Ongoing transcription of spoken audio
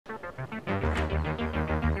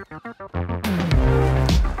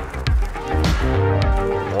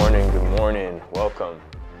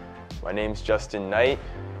My name's Justyn Knight.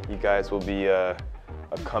 You guys will be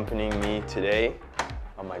accompanying me today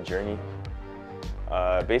on my journey.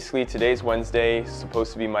 Basically, today's Wednesday,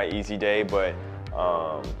 supposed to be my easy day, but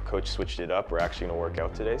coach switched it up. We're actually gonna work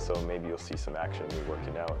out today, so maybe you'll see some action of me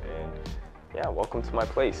working out. And yeah, welcome to my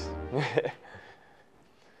place.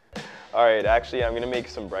 All right, actually, I'm gonna make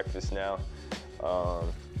some breakfast now. I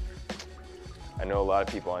know a lot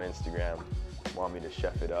of people on Instagram want me to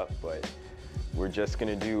chef it up, but we're just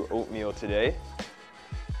gonna do oatmeal today.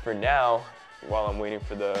 For now, while I'm waiting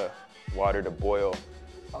for the water to boil,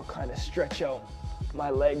 I'll kind of stretch out my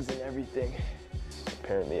legs and everything.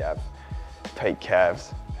 Apparently I have tight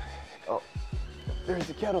calves. Oh, there's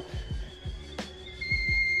the kettle.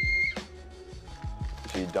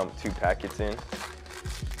 So you dump 2 packets in.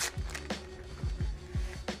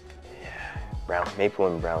 Yeah, maple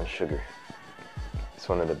and brown sugar. It's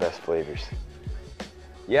one of the best flavors.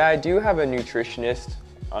 Yeah, I do have a nutritionist.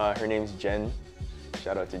 Her name's Jen.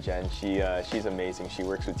 Shout out to Jen. She's amazing. She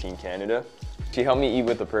works with Team Canada. She helped me eat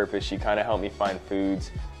with a purpose. She kind of helped me find foods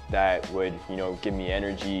that would, give me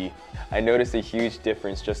energy. I noticed a huge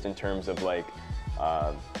difference just in terms of like,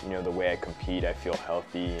 the way I compete. I feel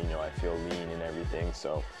healthy, I feel lean and everything.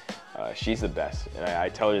 So she's the best. And I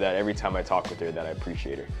tell her that every time I talk with her that I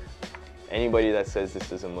appreciate her. Anybody that says this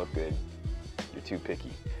doesn't look good, you're too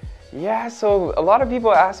picky. Yeah, so a lot of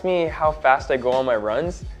people ask me how fast I go on my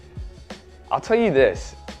runs. I'll tell you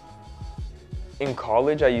this, in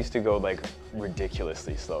college I used to go like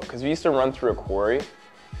ridiculously slow because we used to run through a quarry.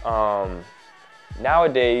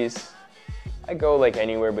 Nowadays, I go like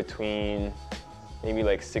anywhere between maybe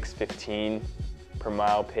like 6:15 per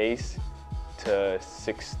mile pace to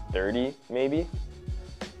 6:30 maybe.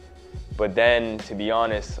 But then, to be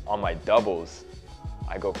honest, on my doubles,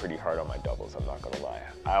 I go pretty hard on my doubles, I'm not gonna lie.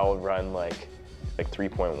 I'll run like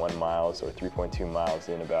 3.1 miles or 3.2 miles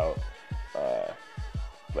in about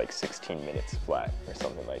like 16 minutes flat or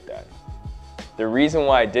something like that. The reason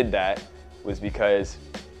why I did that was because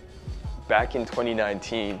back in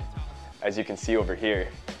 2019, as you can see over here,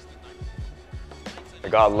 I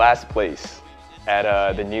got last place at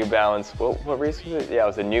the New Balance, what race was it? Yeah, it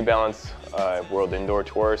was the New Balance World Indoor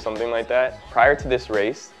Tour or something like that. Prior to this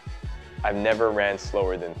race, I've never ran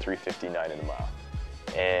slower than 3:59 in a mile.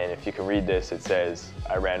 And if you can read this, it says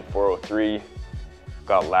I ran 4:03,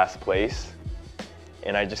 got last place,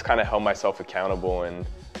 and I just kind of held myself accountable and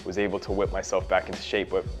was able to whip myself back into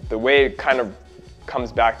shape. But the way it kind of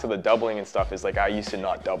comes back to the doubling and stuff is like I used to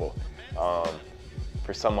not double.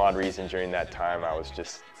 For some odd reason during that time, I was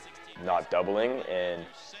just not doubling, and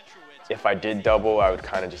if I did double, I would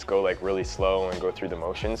kind of just go like really slow and go through the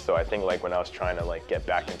motions. So I think like when I was trying to like get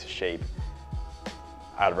back into shape,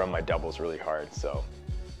 I'd run my doubles really hard. So,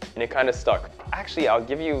 and it kind of stuck. Actually, I'll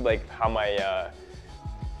give you like how my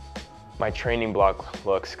training block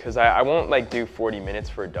looks, because I won't like do 40 minutes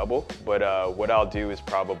for a double, but what I'll do is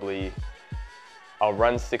probably, I'll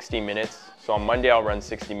run 60 minutes. So on Monday, I'll run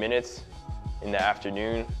 60 minutes. In the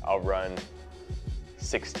afternoon, I'll run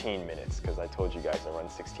 16 minutes, because I told you guys I run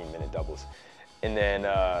 16-minute doubles. And then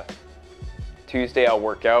Tuesday I'll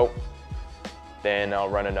work out, then I'll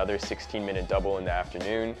run another 16-minute double in the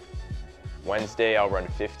afternoon. Wednesday I'll run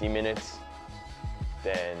 50 minutes,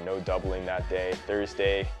 then no doubling that day.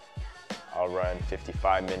 Thursday I'll run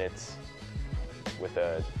 55 minutes with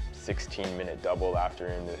a 16-minute double after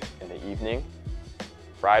in the evening.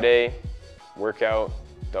 Friday, workout,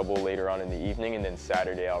 double later on in the evening, and then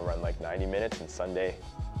Saturday I'll run like 90 minutes, and Sunday,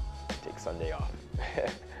 take Sunday off.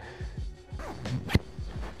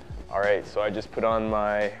 All right, so I just put on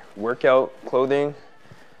my workout clothing.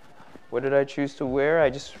 What did I choose to wear?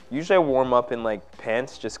 Usually I warm up in like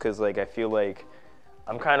pants just cause like I feel like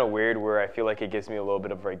I'm kind of weird where I feel like it gives me a little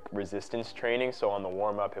bit of like resistance training. So on the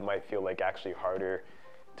warm up, it might feel like actually harder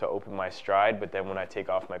to open my stride, but then when I take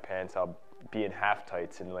off my pants, I'll be in half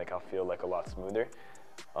tights and like I'll feel like a lot smoother.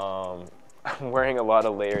 I'm wearing a lot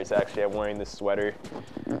of layers actually. I'm wearing this sweater.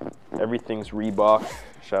 Everything's Reebok.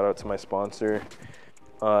 Shout out to my sponsor.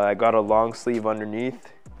 I got a long sleeve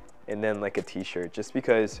underneath and then like a t-shirt, just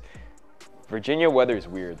because Virginia weather is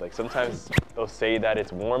weird. Like sometimes they'll say that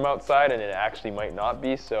it's warm outside and it actually might not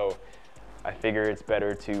be. So I figure it's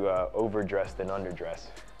better to overdress than underdress.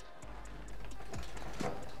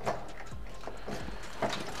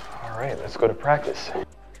 All right, let's go to practice.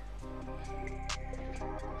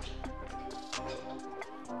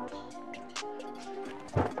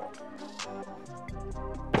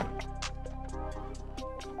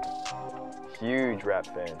 Huge rap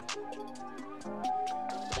fan.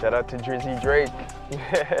 Shout out to Drizzy Drake.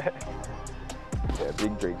 Yeah,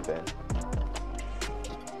 big Drake fan.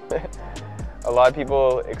 A lot of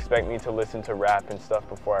people expect me to listen to rap and stuff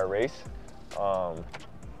before I race.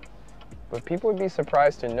 But people would be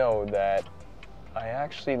surprised to know that I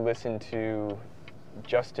actually listen to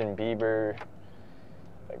Justyn Bieber,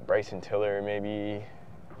 like Bryson Tiller maybe.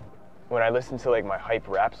 When I listen to like my hype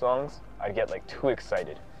rap songs, I get like too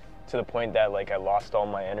excited to the point that like I lost all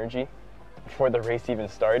my energy before the race even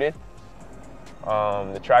started.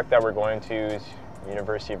 The track that we're going to is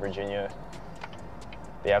University of Virginia.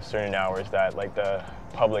 They have certain hours that like the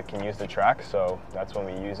public can use the track, so that's when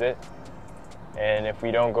we use it. And if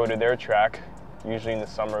we don't go to their track, usually in the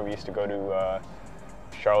summer we used to go to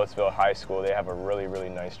Charlottesville High School. They have a really, really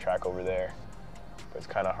nice track over there. But it's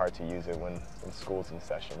kind of hard to use it when school's in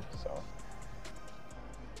session, so.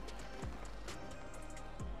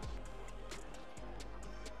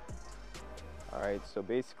 All right, so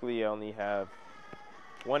basically I only have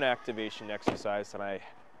one activation exercise that I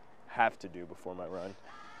have to do before my run.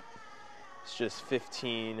 It's just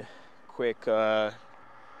 15 quick calf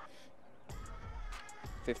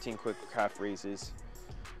raises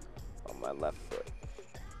on my left foot.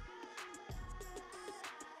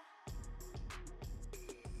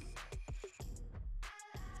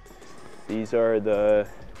 These are the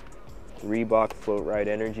Reebok Float Ride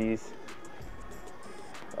Energies,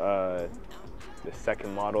 the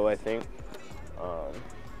second model, I think.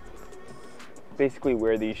 Basically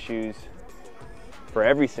wear these shoes for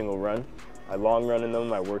every single run. I long run in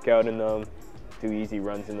them, I work out in them, do easy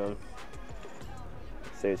runs in them.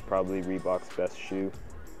 I'd say it's probably Reebok's best shoe.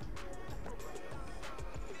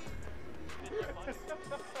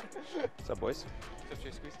 What's up, boys? What's up,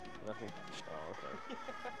 Jay Squeeze? Nothing. Oh,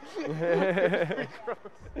 okay.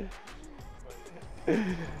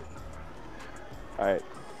 All right.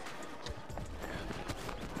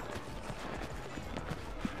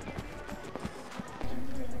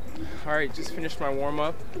 All right, just finished my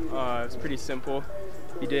warm-up. It's pretty simple.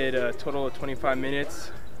 We did a total of 25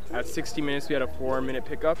 minutes. At 60 minutes, we had a 4-minute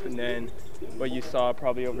pickup, and then what you saw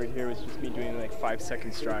probably over here was just me doing like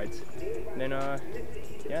 5-second strides. And then,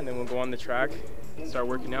 yeah, and then we'll go on the track, start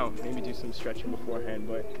working out, maybe do some stretching beforehand,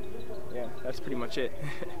 but yeah, that's pretty much it.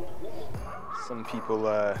 Some people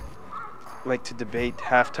like to debate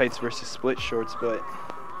half tights versus split shorts, but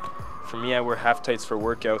for me, I wear half tights for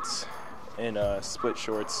workouts and split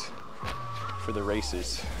shorts for the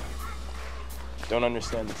races. Don't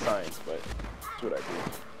understand the science, but that's what I do.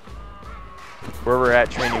 Where we're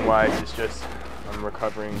at training-wise is just, I'm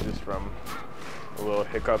recovering just from a little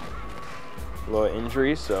hiccup, a little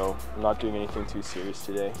injury, so I'm not doing anything too serious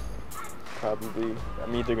today. Probably,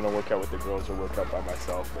 I'm either gonna work out with the girls or work out by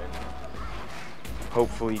myself and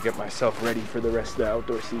hopefully get myself ready for the rest of the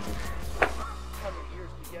outdoor season. 100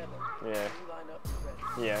 years together. Yeah. You line up, you're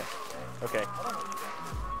ready. Yeah, okay.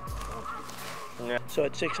 Yeah. So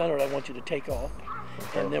at 600, I want you to take off,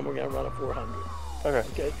 and then we're going to run a 400. Okay.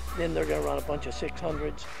 Okay. Then they're going to run a bunch of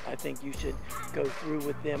 600s. I think you should go through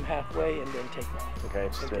with them halfway and then take off. Okay.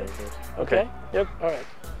 Okay. Okay. Yep. All right.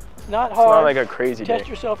 Not hard. It's not like a crazy Test day.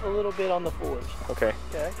 yourself a little bit on the fours. Okay.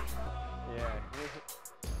 Okay. Yeah.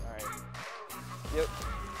 All right. Yep.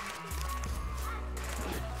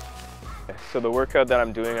 So the workout that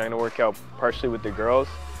I'm doing, I'm gonna work out partially with the girls.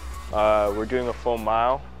 We're doing a full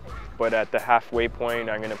mile, but at the halfway point,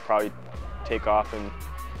 I'm gonna probably take off from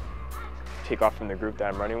the group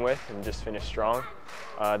that I'm running with and just finish strong.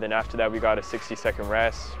 Then after that, we got a 60-second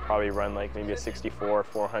rest, probably run like maybe a 64,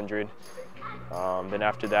 400. Then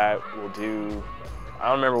after that, we'll do, I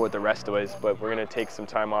don't remember what the rest was, but we're gonna take some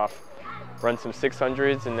time off, run some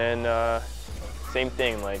 600s, and then same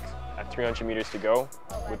thing, like at 300 meters to go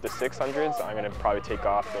with the 600s, I'm gonna probably take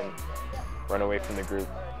off and run away from the group.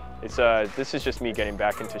 This is just me getting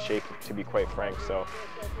back into shape, to be quite frank, so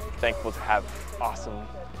thankful to have awesome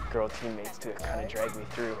girl teammates to kind of drag me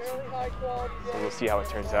through. So we'll see how it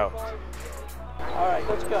turns out. All right,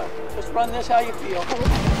 let's go. Let's run this how you feel.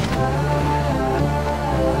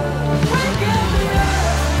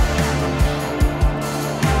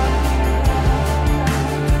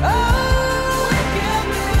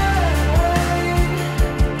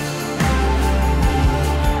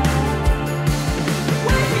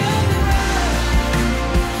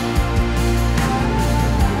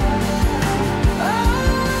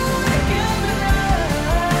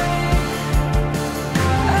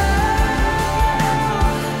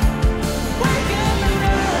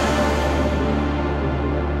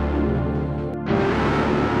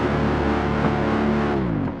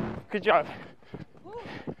 Good job.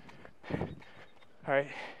 All right,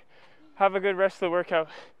 have a good rest of the workout.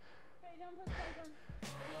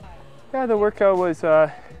 Yeah, the workout was,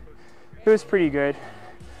 it was pretty good.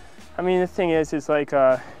 I mean, the thing is like,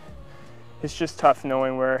 it's just tough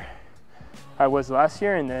knowing where I was last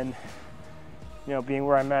year and then, you know, being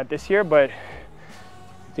where I'm at this year. But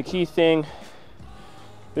the key thing,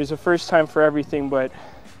 there's a first time for everything, but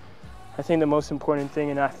I think the most important thing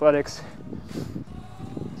in athletics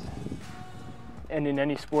and in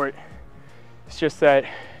any sport, it's just that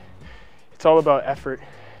it's all about effort.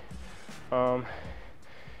 It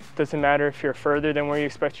doesn't matter if you're further than where you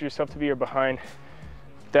expected yourself to be or behind.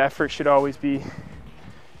 The effort should always be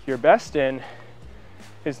your best, and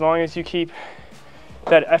as long as you keep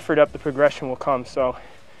that effort up, the progression will come. So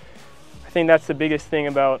I think that's the biggest thing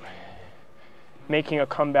about making a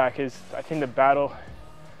comeback is I think the battle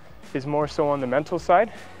is more so on the mental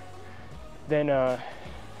side than it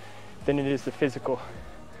is the physical.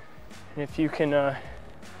 And if you can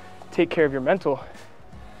take care of your mental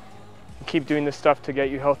and keep doing this stuff to get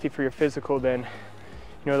you healthy for your physical, then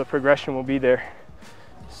you know the progression will be there.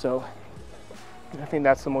 So I think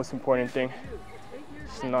that's the most important thing.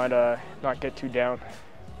 Just not get too down.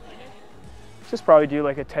 Just probably do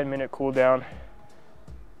like a 10-minute cool down.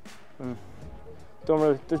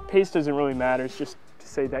 The pace doesn't really matter. It's just to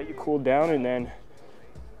say that you cool down, and then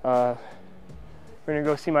we're gonna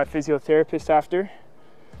go see my physiotherapist after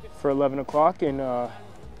for 11 o'clock, and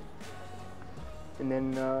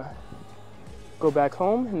then go back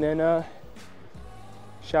home, and then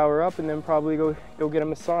shower up, and then probably go get a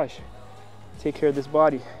massage. Take care of this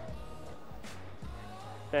body.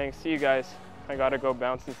 Thanks. See you guys. I gotta go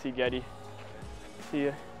bounce and see Getty. See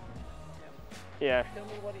ya. Yeah. Tell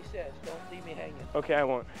me what he says. Don't leave me hanging. Okay, I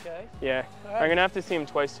won't. Okay? Yeah. Right. I'm gonna have to see him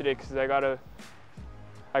twice today because I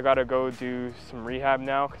gotta go do some rehab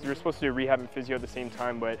now, because we were supposed to do rehab and physio at the same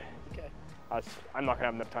time, but Okay. I'm not gonna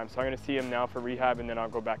have enough time. So I'm gonna see him now for rehab, and then I'll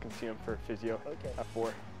go back and see him for physio Okay. at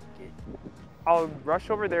 4. Okay. I'll rush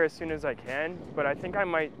over there as soon as I can, but I think it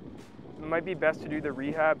might be best to do the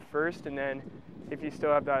rehab first, and then if you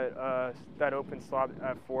still have that open slot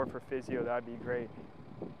at 4 for physio, that'd be great.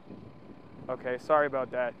 Okay, sorry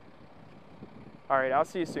about that. All right, I'll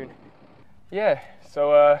see you soon. Yeah,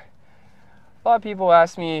 so a lot of people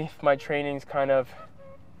ask me if my training's kind of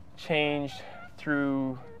changed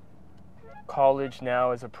through college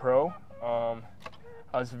now as a pro. I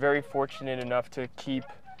was very fortunate enough to keep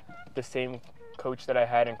the same coach that I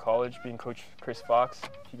had in college, being Coach Chris Fox.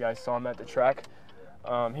 If you guys saw him at the track.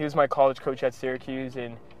 He was my college coach at Syracuse,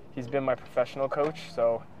 and he's been my professional coach,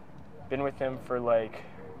 so been with him for like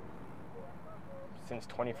since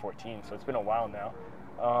 2014, so it's been a while now.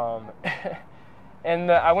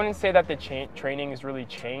 And I wouldn't say that the training has really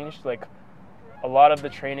changed. Like, a lot of the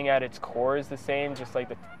training at its core is the same, just like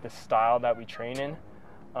the style that we train in.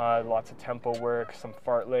 Lots of tempo work, some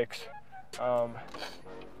fartleks,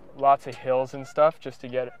 lots of hills and stuff just to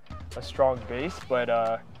get a strong base. But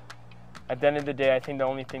at the end of the day, I think the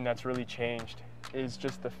only thing that's really changed is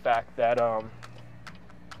just the fact that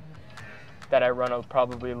that I run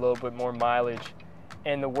probably a little bit more mileage,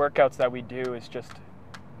 and the workouts that we do is just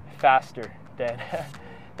faster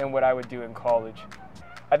than what I would do in college.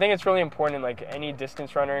 I think it's really important, like any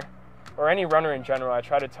distance runner or any runner in general, I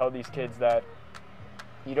try to tell these kids that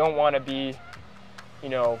you don't want to be, you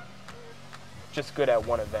know, just good at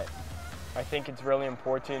one event. I think it's really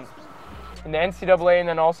important in the NCAA, and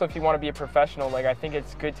then also if you want to be a professional, like I think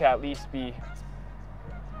it's good to at least be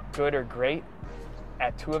good or great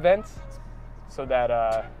at 2 events, so that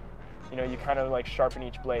you know, you kind of like sharpen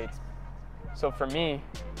each blade. So for me,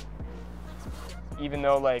 even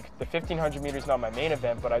though like the 1500 meters is not my main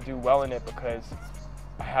event, but I do well in it because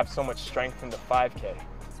I have so much strength in the 5K.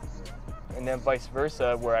 And then vice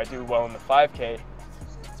versa, where I do well in the 5K,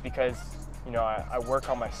 it's because, you know, I work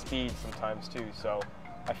on my speed sometimes too. So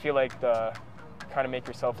I feel like kind of make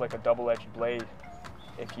yourself like a double-edged blade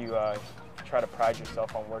if you try to pride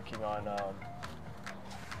yourself on working on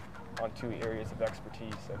 2 areas of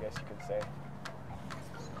expertise, I guess you could say.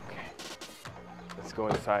 Okay, let's go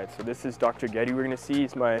inside. So this is Dr. Getty we're gonna see.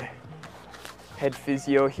 He's my head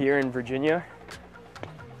physio here in Virginia.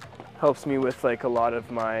 Helps me with like a lot of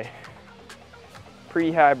my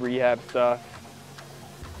prehab, rehab stuff.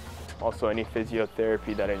 Also any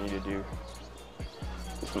physiotherapy that I need to do.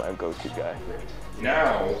 This is my go-to guy.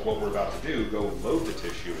 Now, what we're about to do, go load the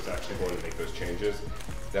tissue, is actually going to make those changes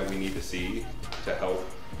that we need to see to help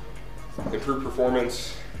improve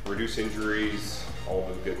performance, reduce injuries, all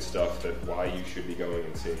the good stuff that why you should be going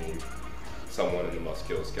and seeing someone in the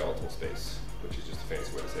musculoskeletal space, which is just a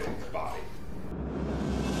fancy way to say body.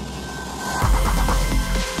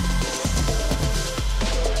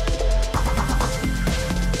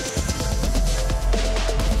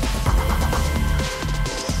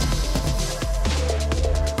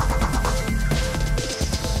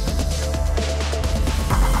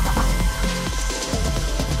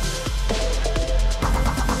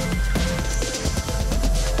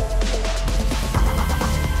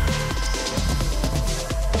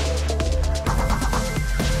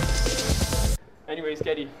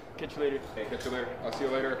 Catch you later. Hey, catch you later. I'll see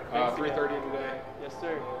you later. 3:30 today. Yes,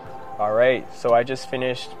 sir. All right, so I just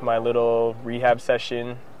finished my little rehab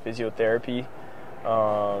session, physiotherapy.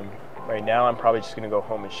 Right now, I'm probably just gonna go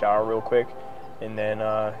home and shower real quick, and then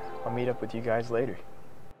I'll meet up with you guys later.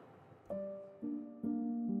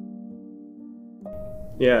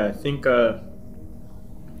 Yeah, I think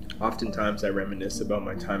oftentimes I reminisce about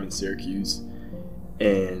my time in Syracuse,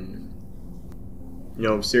 and you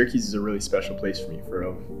know, Syracuse is a really special place for me for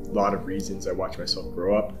a lot of reasons. I watched myself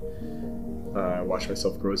grow up. I watched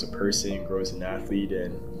myself grow as a person, grow as an athlete,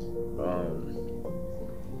 and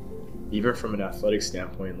even from an athletic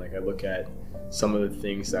standpoint, like I look at some of the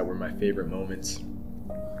things that were my favorite moments,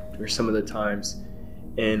 or some of the times,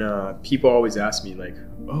 and people always ask me like,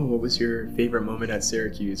 "Oh, what was your favorite moment at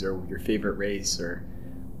Syracuse, or your favorite race, or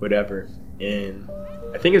whatever?" And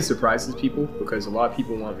I think it surprises people because a lot of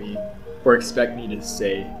people want me or expect me to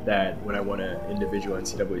say that when I won an individual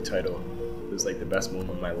NCAA title, it was like the best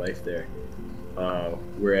moment of my life there.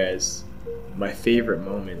 Whereas my favorite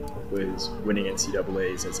moment was winning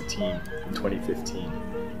NCAAs as a team in 2015.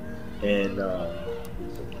 And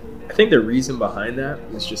I think the reason behind that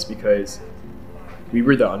was just because we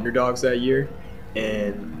were the underdogs that year.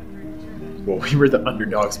 And, well, we were the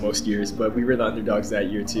underdogs most years, but we were the underdogs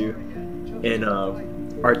that year too. And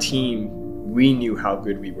our team, we knew how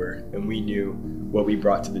good we were, and we knew what we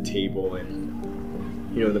brought to the table, and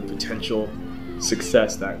you know, the potential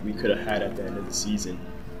success that we could have had at the end of the season.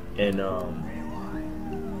 And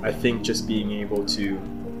I think just being able to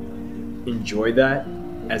enjoy that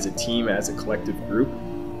as a team, as a collective group,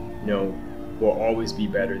 you know, will always be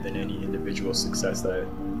better than any individual success that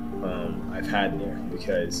I've had there,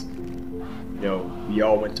 because you know, we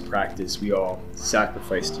all went to practice, we all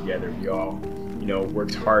sacrificed together, we all, you know,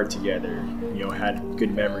 worked hard together, you know, had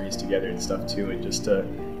good memories together and stuff too, and just to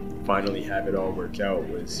finally have it all work out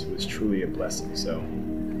was truly a blessing. So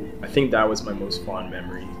I think that was my most fond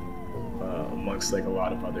memory amongst like a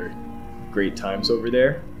lot of other great times over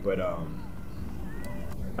there. But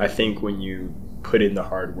I think when you put in the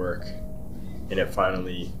hard work and it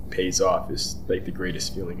finally pays off, is like the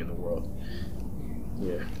greatest feeling in the world.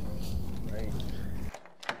 Yeah. Right.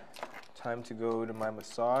 Time to go to my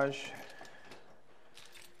massage.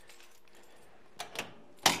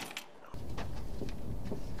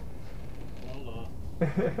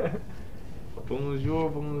 Bonjour,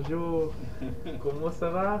 bonjour. Comment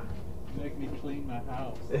ça va? Make me clean my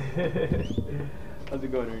house. How's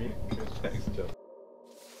it going, Ernie? Good, thanks, Joe.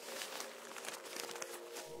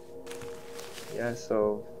 Yeah,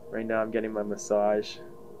 so right now I'm getting my massage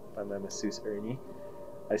by my masseuse Ernie.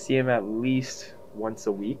 I see him at least once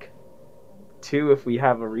a week. 2 if we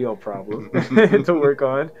have a real problem to work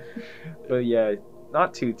on. But yeah,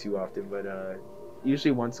 not too often, but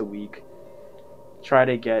usually once a week. Try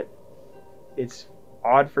to get, it's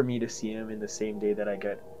odd for me to see him in the same day that I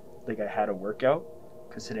had a workout,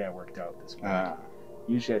 because today I worked out this morning.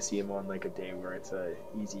 Usually I see him on like a day where it's a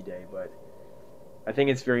easy day, but I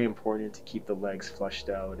think it's very important to keep the legs flushed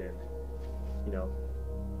out and, you know,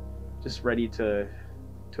 just ready to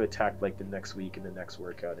attack like the next week and the next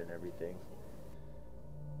workout and everything.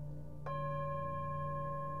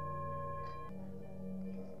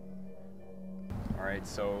 Alright,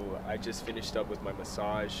 so I just finished up with my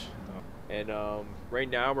massage, and right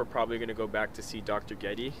now we're probably going to go back to see Dr.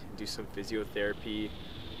 Getty and do some physiotherapy.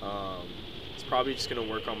 It's probably just going to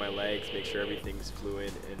work on my legs, make sure everything's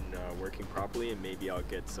fluid and working properly, and maybe I'll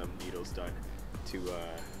get some needles done to,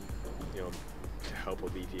 you know, to help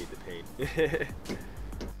alleviate the pain.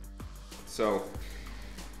 So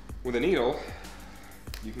with a needle,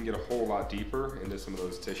 you can get a whole lot deeper into some of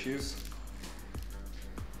those tissues.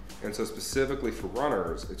 And so specifically for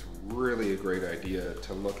runners, it's really a great idea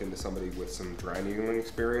to look into somebody with some dry needling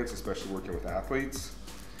experience, especially working with athletes,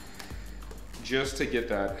 just to get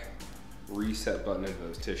that reset button into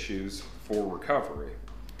those tissues for recovery.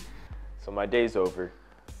 So my day's over.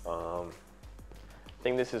 I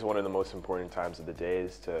think this is one of the most important times of the day,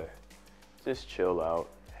 is to just chill out,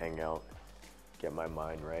 hang out, get my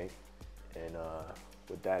mind right. And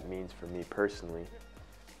what that means for me personally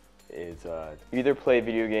is either play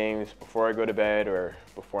video games before I go to bed or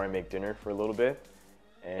before I make dinner for a little bit.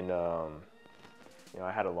 And you know, I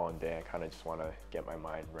had a long day. I kind of just want to get my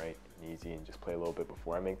mind right and easy and just play a little bit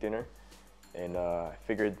before I make dinner. And I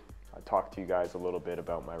figured I'd talk to you guys a little bit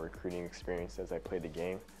about my recruiting experience as I played the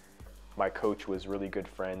game. My coach was really good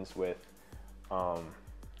friends with an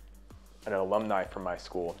alumni from my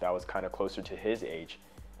school that was kind of closer to his age.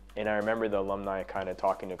 And I remember the alumni kind of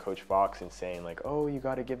talking to Coach Fox and saying like, oh, you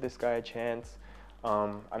got to give this guy a chance.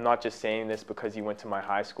 I'm not just saying this because he went to my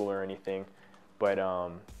high school or anything, but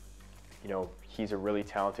you know, he's a really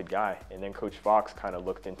talented guy. And then Coach Fox kind of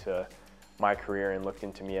looked into my career and looked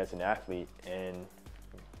into me as an athlete, and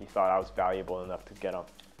he thought I was valuable enough to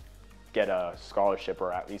get a scholarship,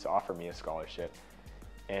 or at least offer me a scholarship.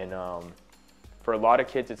 And for a lot of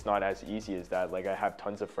kids, it's not as easy as that. Like, I have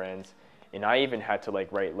tons of friends, and I even had to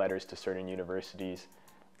like write letters to certain universities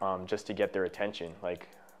just to get their attention. Like,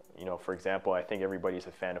 you know, for example, I think everybody's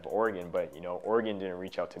a fan of Oregon, but you know, Oregon didn't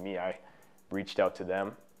reach out to me. I reached out to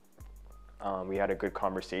them. We had a good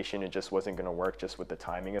conversation. It just wasn't going to work just with the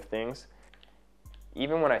timing of things.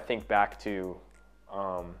 Even when I think back to,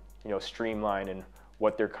 you know, Streamline and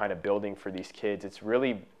what they're kind of building for these kids, it's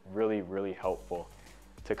really, really, really helpful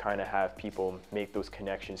to kind of have people make those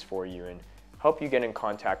connections for you and help you get in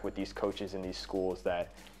contact with these coaches in these schools that,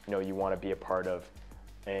 you know, you want to be a part of.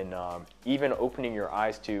 And even opening your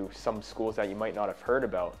eyes to some schools that you might not have heard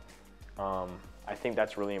about. I think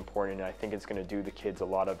that's really important, and I think it's going to do the kids a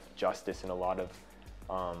lot of justice and a lot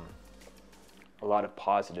of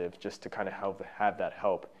positive, just to kind of have that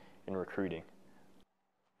help in recruiting.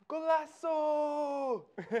 Golazo!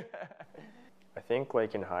 I think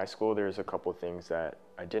like in high school, there's a couple things that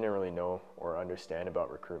I didn't really know or understand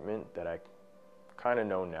about recruitment that I kind of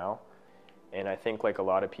know now. And I think like a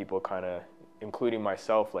lot of people kind of, including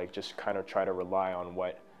myself, like just kind of try to rely on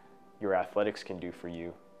what your athletics can do for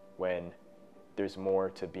you when there's more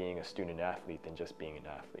to being a student athlete than just being an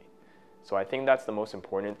athlete. So I think that's the most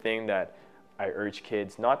important thing that I urge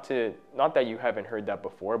kids, not that you haven't heard that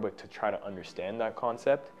before, but to try to understand that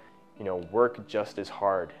concept. You know, work just as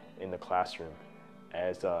hard in the classroom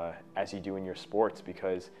as you do in your sports,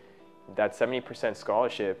 because that 70%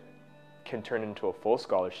 scholarship can turn into a full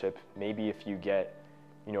scholarship, maybe if you get,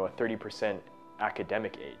 you know, a 30%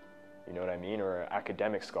 academic aid, you know what I mean, or an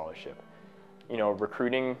academic scholarship. You know,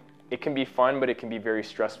 recruiting, it can be fun, but it can be very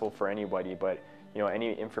stressful for anybody. But, you know,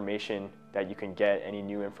 any information that you can get, any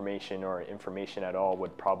new information or information at all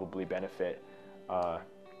would probably benefit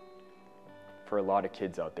for a lot of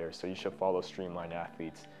kids out there. So you should follow Streamline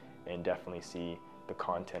Athletes and definitely see the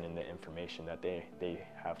content and the information that they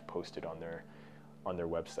have posted on their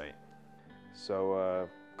website. So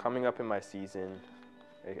coming up in my season,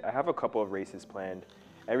 I have a couple of races planned.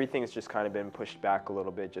 Everything's just kind of been pushed back a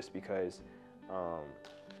little bit just because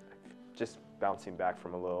just bouncing back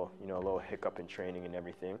from a little hiccup in training and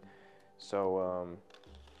everything. So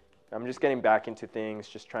I'm just getting back into things,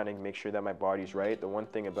 just trying to make sure that my body's right. The one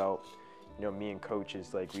thing about, you know, me and coach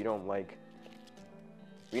is like we don't like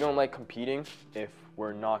competing if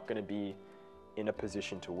we're not going to be in a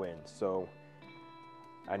position to win. So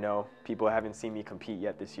I know people haven't seen me compete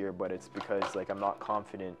yet this year, but it's because like I'm not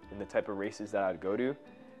confident in the type of races that I'd go to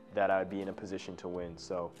that I'd be in a position to win.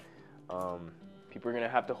 So people are going to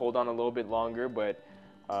have to hold on a little bit longer, but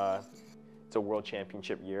it's a world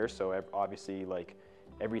championship year, so obviously like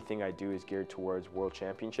everything I do is geared towards world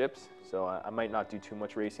championships. So I might not do too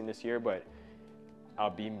much racing this year, but I'll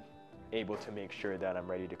be able to make sure that I'm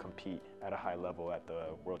ready to compete at a high level at the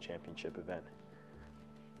world championship event.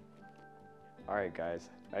 All right, guys,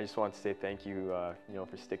 I just want to say thank you, you know,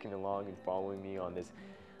 for sticking along and following me on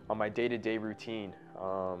my day-to-day routine.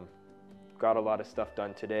 Got a lot of stuff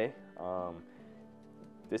done today.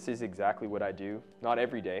 This is exactly what I do, not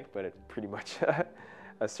every day, but at pretty much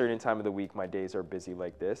a certain time of the week, my days are busy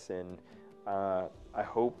like this. And I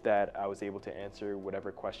hope that I was able to answer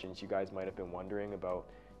whatever questions you guys might have been wondering about,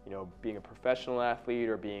 you know, being a professional athlete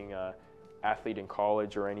or being an athlete in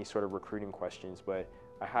college, or any sort of recruiting questions. But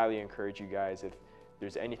I highly encourage you guys, if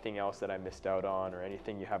there's anything else that I missed out on or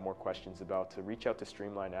anything you have more questions about, to reach out to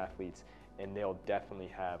Streamline Athletes, and they'll definitely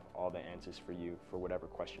have all the answers for you for whatever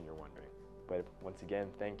question you're wondering. But once again,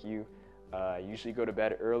 thank you. I usually go to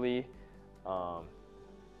bed early.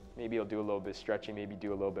 Maybe I'll do a little bit of stretching, maybe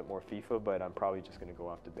do a little bit more FIFA, but I'm probably just gonna go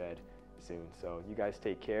off to bed soon. So you guys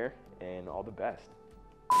take care, and all the best.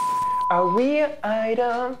 Are we an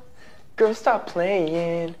item? Girl, stop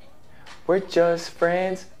playing. We're just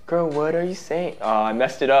friends. Girl, what are you saying? Oh, I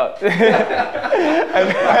messed it up. You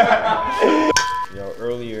know,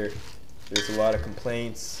 earlier, there's a lot of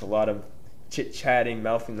complaints, a lot of chit-chatting,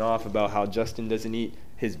 mouthing off about how Justyn doesn't eat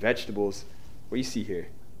his vegetables. What do you see here?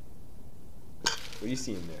 What do you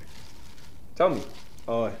see in there? Tell me.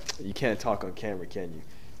 Oh, you can't talk on camera, can you?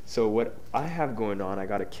 So what I have going on, I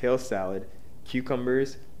got a kale salad,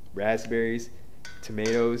 cucumbers, raspberries,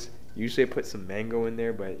 tomatoes. Usually I put some mango in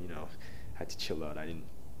there, but you know, I had to chill out.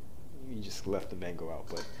 You just left the mango out,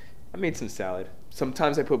 but I made some salad.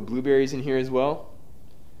 Sometimes I put blueberries in here as well.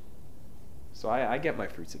 So I get my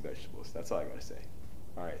fruits and vegetables. That's all I gotta say.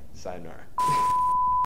 All right, sayonara.